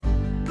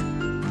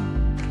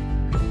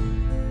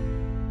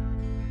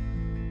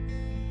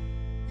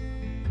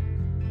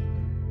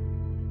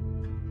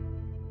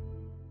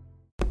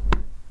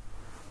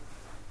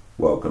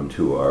Welcome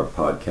to our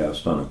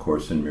podcast on A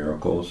Course in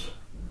Miracles.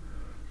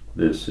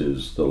 This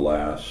is the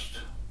last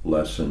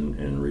lesson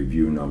in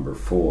review number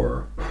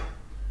 4.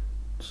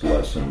 It's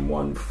lesson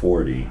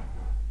 140.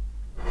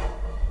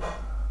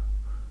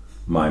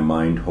 My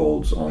mind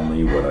holds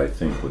only what I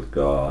think with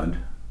God.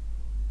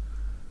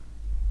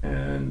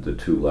 And the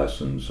two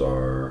lessons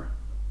are,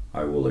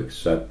 I will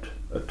accept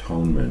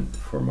atonement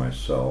for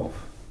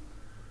myself,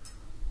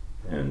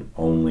 and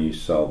only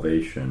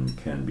salvation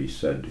can be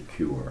said to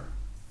cure.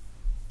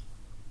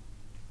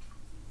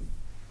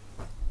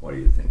 What do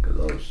you think of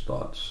those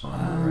thoughts,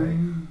 Sonia Ray?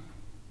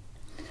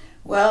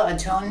 Well,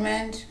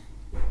 atonement,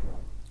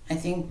 I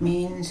think,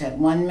 means, at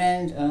one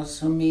end,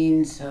 also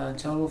means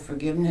total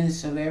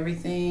forgiveness of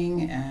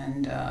everything,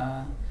 and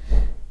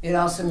it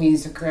also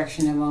means the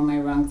correction of all my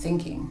wrong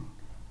thinking.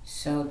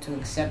 So to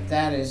accept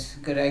that is a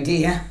good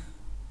idea.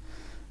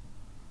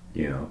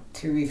 Yeah.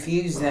 To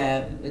refuse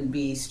that would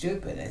be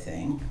stupid, I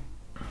think.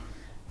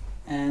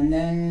 And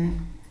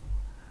then...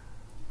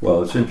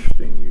 Well, it's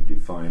interesting you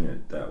define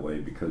it that way,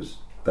 because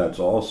that's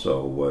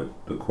also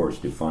what the Course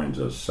defines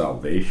as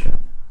salvation.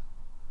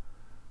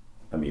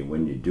 I mean,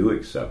 when you do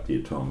accept the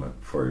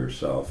atonement for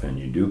yourself and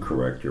you do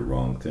correct your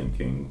wrong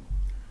thinking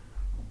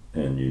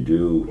and you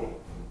do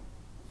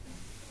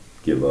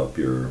give up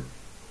your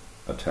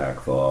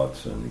attack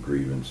thoughts and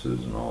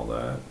grievances and all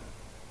that,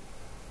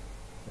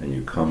 and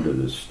you come to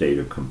this state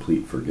of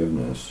complete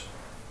forgiveness,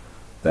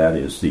 that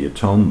is the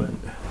atonement,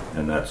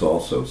 and that's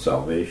also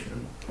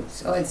salvation.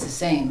 So it's the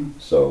same.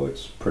 So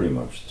it's pretty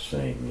much the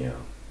same, yeah.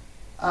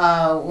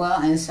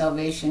 Well, and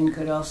salvation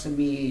could also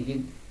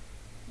be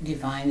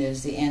defined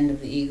as the end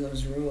of the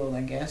ego's rule,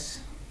 I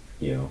guess.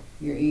 Yeah.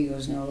 Your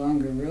ego's no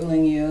longer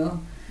ruling you.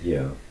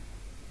 Yeah.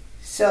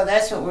 So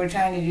that's what we're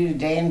trying to do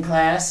today in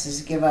class,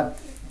 is give up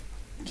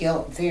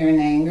guilt, fear, and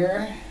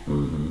anger,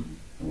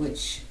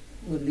 which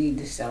would lead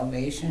to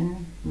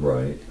salvation.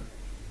 Right.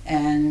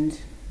 And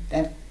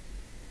that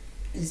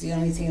is the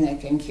only thing that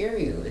can cure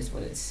you, is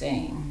what it's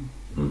saying.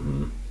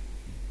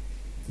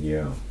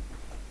 Yeah.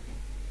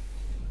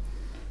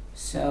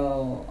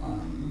 So,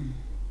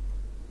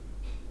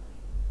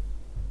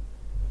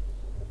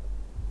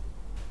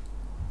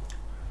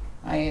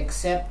 I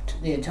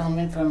accept the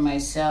atonement for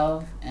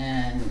myself,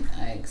 and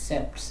I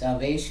accept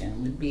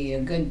salvation would be a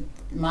good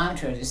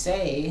mantra to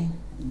say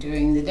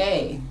during the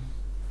day.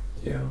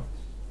 Yeah.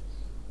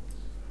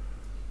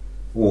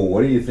 Well,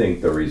 what do you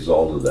think the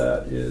result of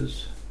that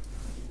is?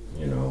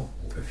 You know,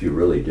 if you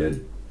really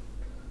did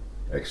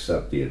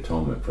accept the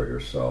atonement for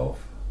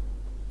yourself,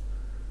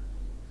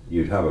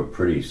 you'd have a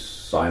pretty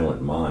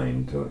silent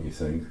mind, don't you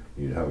think?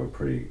 You'd have a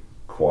pretty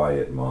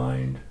quiet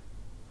mind.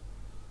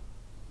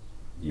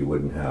 You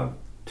wouldn't have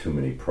too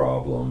many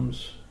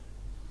problems.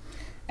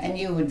 And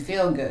you would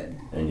feel good.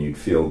 And you'd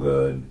feel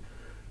good.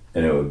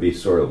 And it would be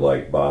sort of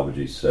like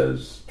Babaji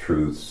says,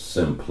 truth,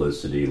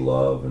 simplicity,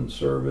 love, and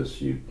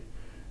service.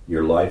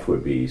 Your life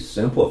would be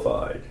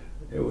simplified.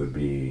 It would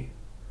be,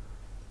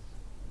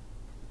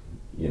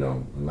 you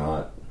know,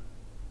 not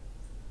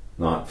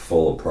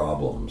full of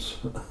problems.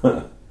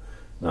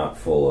 Not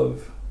full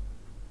of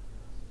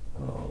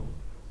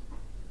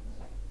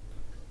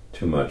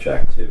too much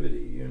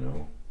activity, you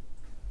know.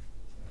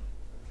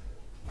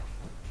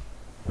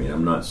 I mean,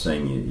 I'm not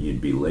saying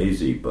you'd be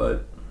lazy,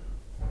 but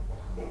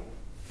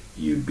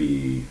you'd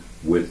be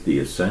with the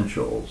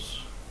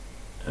essentials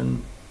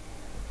and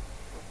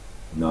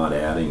not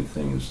adding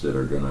things that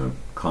are going to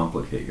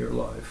complicate your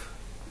life.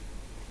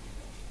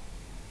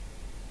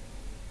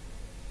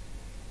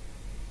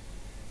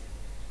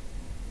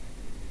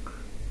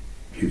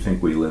 Do you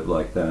think we live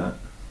like that?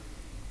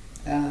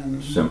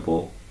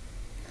 Simple?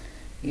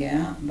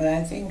 Yeah, but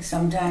I think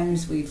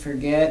sometimes we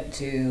forget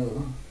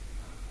to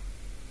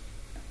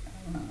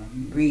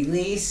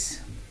release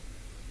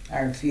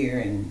our fear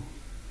and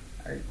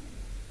our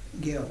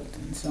guilt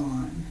and so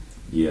on.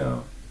 Yeah.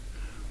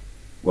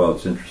 Well,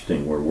 it's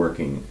interesting. We're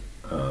working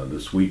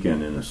this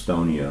weekend in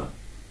Estonia.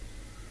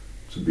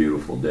 It's a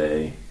beautiful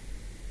day.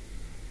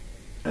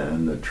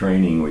 And the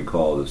training we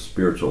call the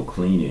spiritual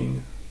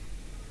cleaning.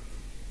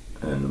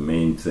 And the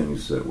main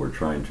things that we're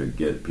trying to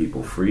get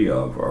people free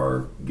of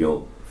are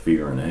guilt,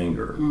 fear, and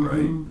anger,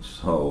 right?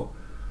 So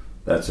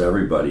that's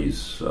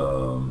everybody's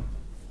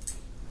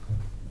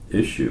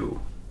issue.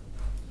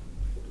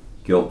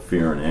 Guilt,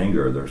 fear, and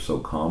anger, they're so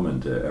common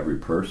to every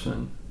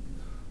person.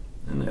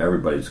 And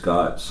everybody's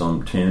got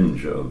some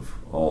tinge of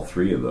all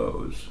three of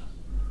those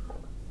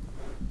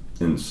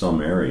in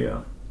some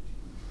area.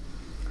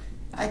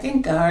 I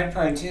think the hard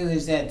part, too,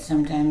 is that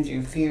sometimes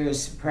your fear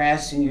is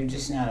suppressed and you're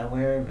just not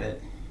aware of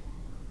it.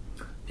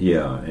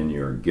 Yeah, and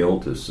your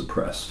guilt is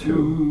suppressed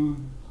too.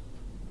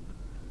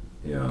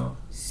 Yeah.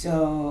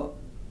 So,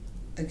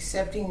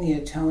 accepting the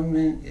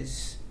atonement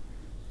is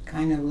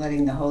kind of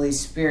letting the Holy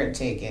Spirit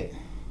take it,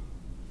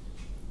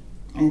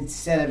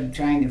 instead of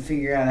trying to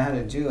figure out how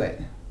to do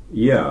it.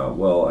 Yeah,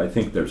 well, I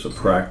think there's a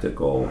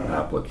practical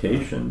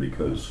application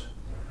because,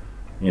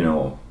 you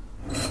know,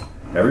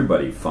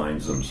 everybody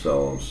finds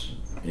themselves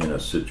in a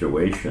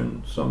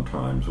situation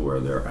sometimes where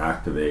they're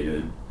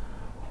activated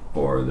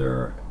or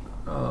they're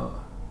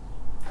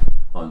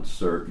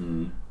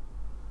uncertain.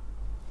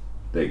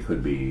 They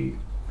could be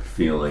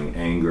feeling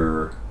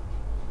anger.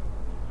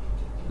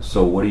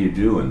 So what do you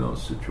do in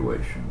those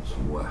situations?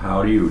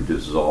 How do you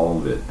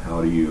dissolve it?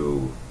 How do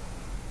you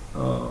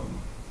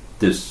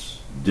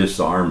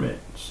disarm it,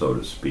 so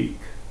to speak?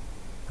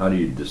 How do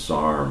you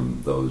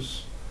disarm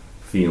those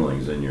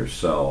feelings in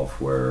yourself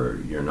where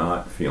you're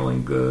not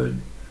feeling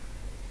good,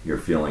 you're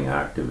feeling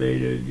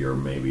activated,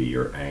 maybe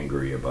you're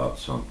angry about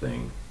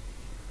something?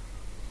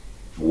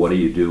 What do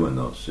you do in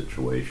those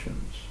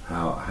situations?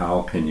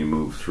 How can you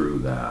move through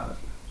that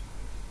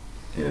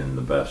in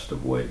the best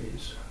of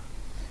ways?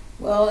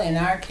 Well, in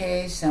our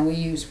case, we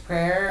use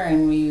prayer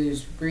and we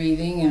use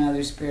breathing and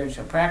other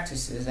spiritual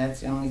practices.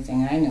 That's the only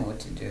thing I know what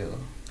to do.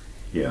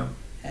 Yeah.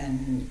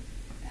 And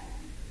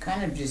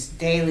kind of just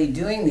daily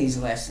doing these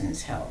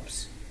lessons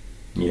helps.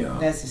 Yeah.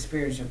 That's a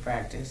spiritual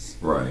practice.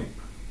 Right.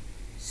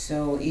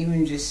 So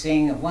even just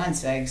saying it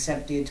once, I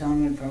accept the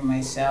atonement for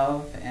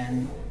myself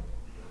and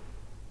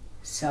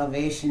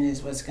salvation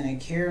is what's going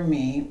to cure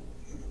me.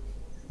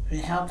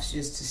 It helps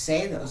just to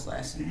say those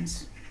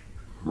lessons.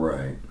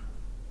 Right.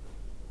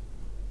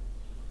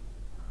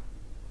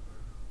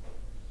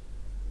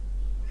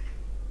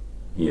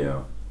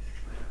 Yeah.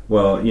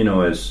 Well,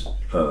 as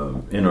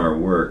in our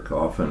work,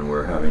 often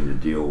we're having to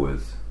deal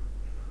with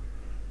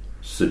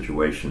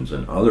situations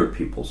in other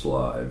people's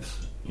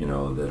lives,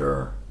 that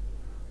are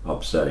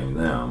upsetting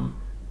them,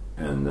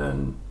 and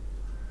then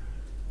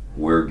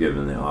we're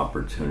given the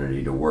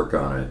opportunity to work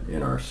on it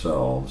in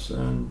ourselves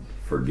and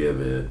forgive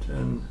it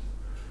and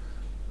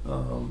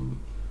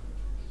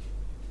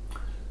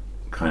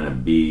kind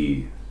of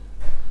be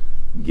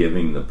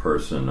giving the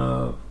person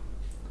a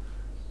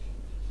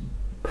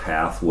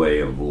pathway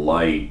of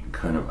light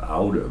kind of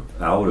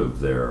out of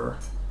their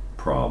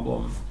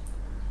problem.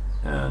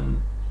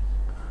 And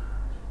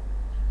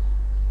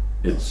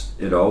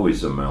it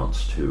always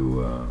amounts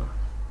to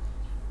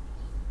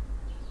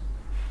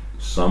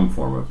some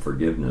form of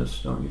forgiveness,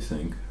 don't you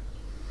think?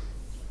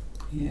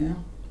 Yeah.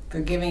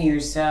 Forgiving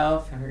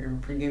yourself or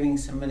forgiving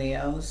somebody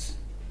else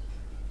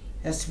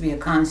has to be a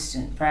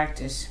constant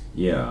practice.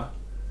 Yeah.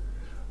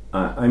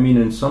 I mean,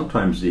 and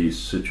sometimes these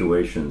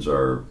situations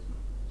are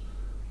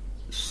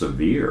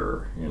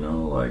severe,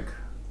 like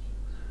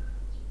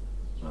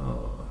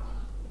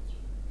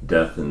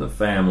death in the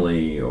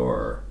family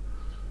or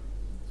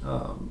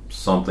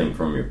something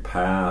from your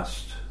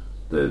past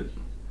that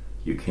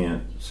you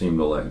can't seem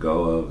to let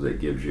go of, that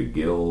gives you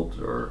guilt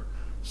or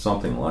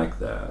something like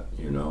that,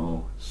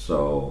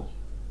 So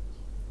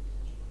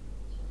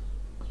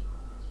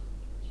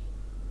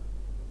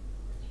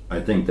I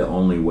think the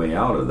only way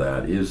out of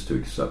that is to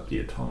accept the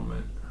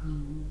atonement.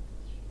 Mm-hmm.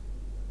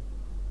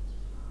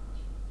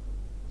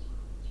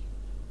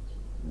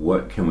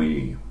 What can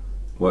we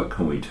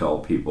tell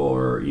people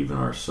or even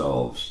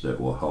ourselves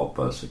that will help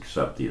us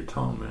accept the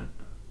atonement?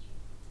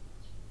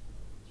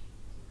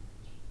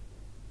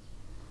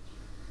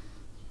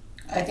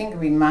 I think a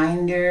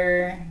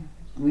reminder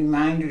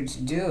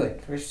to do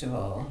it, first of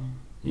all.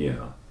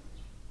 Yeah.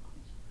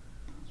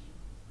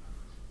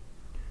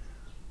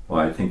 Well,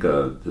 I think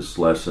this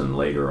lesson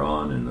later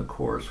on in the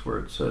course where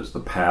it says, the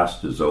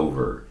past is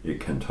over,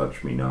 it can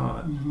touch me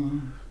not. Mm-hmm.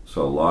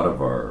 So a lot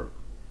of our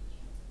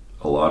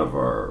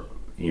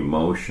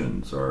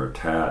emotions are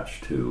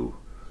attached to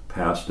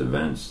past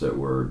events that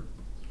were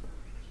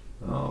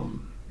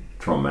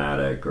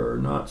traumatic or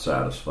not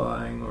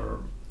satisfying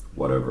or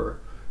whatever.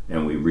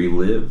 And we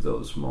relive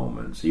those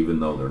moments even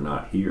though they're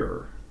not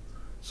here.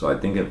 So I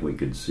think if we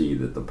could see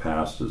that the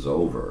past is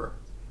over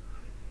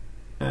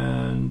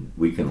and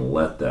we can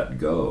let that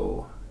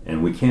go,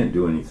 and we can't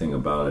do anything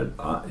about it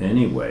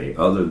anyway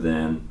other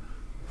than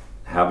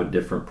have a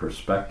different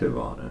perspective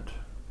on it.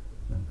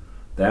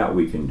 That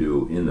we can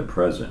do in the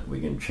present.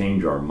 We can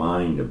change our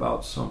mind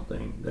about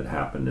something that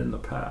happened in the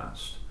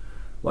past.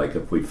 Like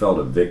if we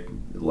felt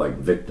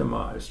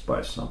victimized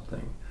by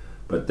something,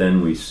 but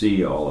then we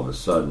see all of a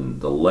sudden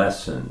the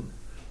lesson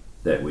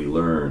that we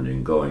learned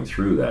in going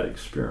through that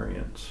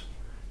experience.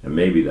 And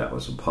maybe that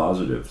was a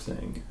positive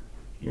thing,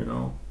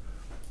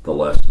 the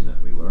lesson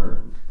that we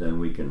learned. Then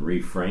we can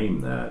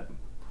reframe that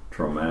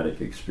traumatic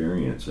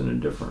experience in a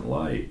different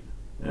light.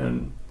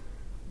 And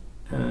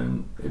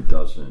it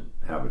doesn't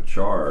have a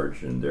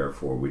charge, and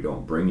therefore we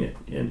don't bring it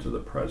into the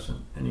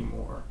present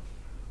anymore.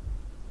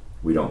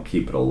 We don't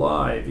keep it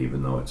alive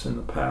even though it's in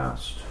the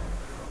past.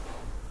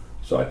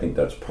 So I think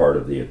that's part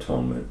of the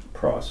atonement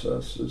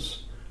process,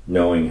 is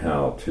knowing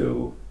how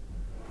to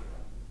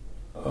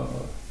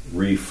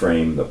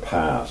reframe the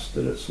past,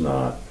 that it's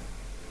not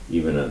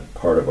even a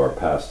part of our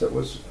past that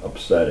was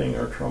upsetting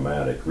or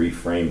traumatic.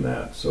 Reframe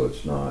that so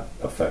it's not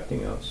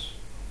affecting us.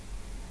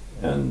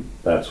 And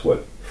that's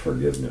what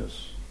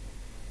forgiveness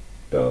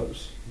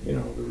does, the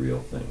real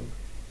thing.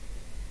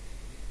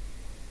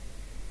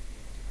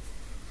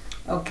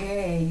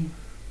 Okay.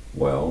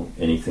 Well,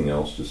 anything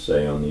else to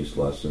say on these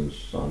lessons,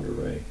 Sandra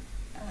Ray?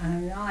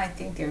 No, I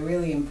think they're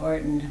really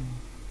important.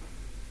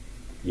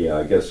 Yeah,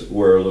 I guess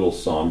we're a little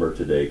somber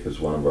today because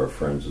one of our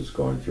friends is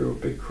going through a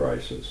big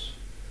crisis,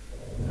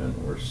 and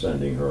we're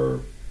sending her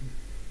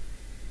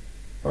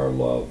our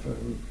love,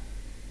 and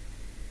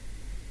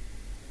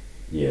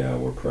yeah,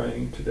 we're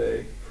praying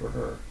today for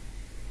her.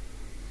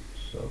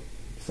 So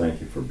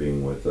thank you for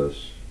being with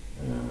us,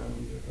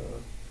 and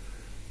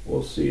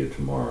we'll see you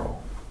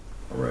tomorrow.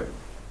 All right.